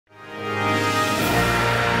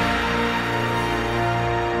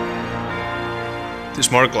The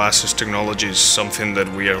smart glasses technology is something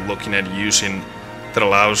that we are looking at using that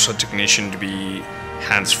allows a technician to be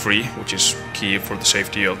hands-free, which is key for the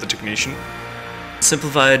safety of the technician.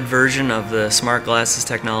 Simplified version of the smart glasses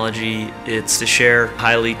technology, it's to share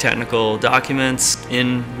highly technical documents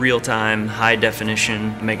in real time, high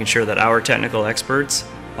definition, making sure that our technical experts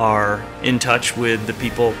are in touch with the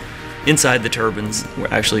people inside the turbines who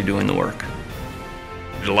are actually doing the work.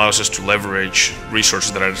 It allows us to leverage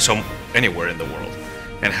resources that are anywhere in the world,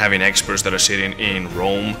 and having experts that are sitting in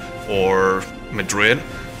Rome or Madrid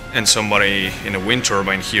and somebody in a wind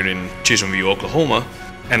turbine here in Chisholm View, Oklahoma,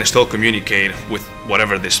 and still communicate with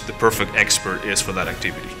whatever the perfect expert is for that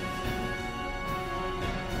activity.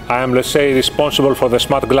 I am, let's say, responsible for the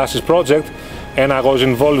smart glasses project, and I was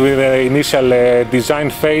involved with the initial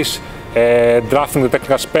design phase, drafting the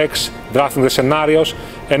technical specs, drafting the scenarios,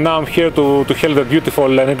 and now I'm here to help the beautiful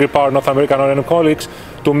Enel Green Power North American and colleagues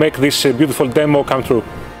to make this beautiful demo come true.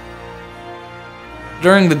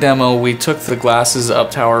 During the demo, we took the glasses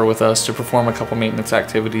up tower with us to perform a couple maintenance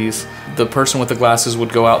activities. The person with the glasses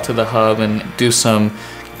would go out to the hub and do some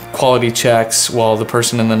quality checks while the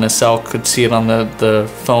person in the nacelle could see it on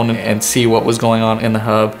the phone and see what was going on in the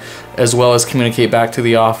hub, as well as communicate back to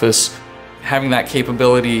the office. Having that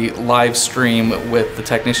capability live stream with the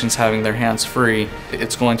technicians having their hands free,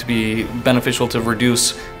 it's going to be beneficial to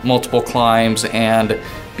reduce multiple climbs and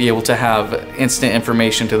be able to have instant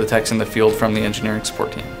information to the techs in the field from the engineering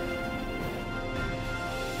support team.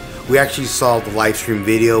 We actually saw the live stream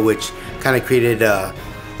video, which kind of created a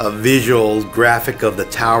visual graphic of the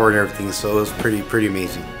tower and everything, so it was pretty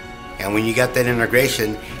amazing. And when you got that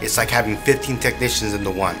integration, it's like having 15 technicians into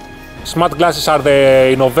one. Smart glasses are the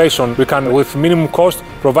innovation. We can, with minimum cost,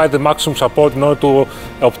 provide the maximum support in order to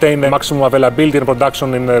obtain the maximum availability and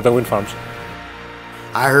production in the wind farms.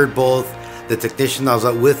 I heard both the technician that was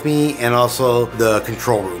up with me and also the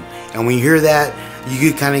control room. And when you hear that, you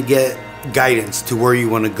can kind of get guidance to where you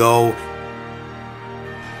want to go.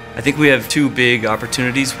 I think we have two big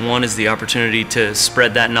opportunities. One is the opportunity to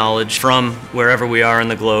spread that knowledge from wherever we are in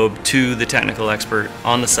the globe to the technical expert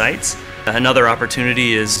on the sites. Another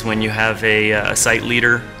opportunity is when you have a site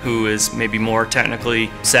leader who is maybe more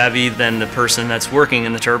technically savvy than the person that's working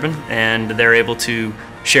in the turbine, and they're able to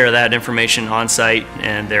share that information on site,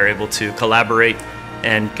 and they're able to collaborate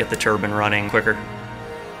and get the turbine running quicker.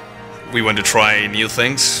 We want to try new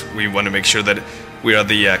things. We want to make sure that we are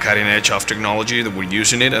the cutting edge of technology, that we're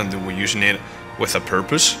using it and that we're using it with a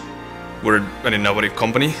purpose. We're an innovative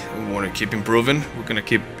company. We want to keep improving. We're going to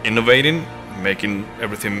keep innovating, making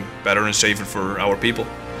everything better and safer for our people.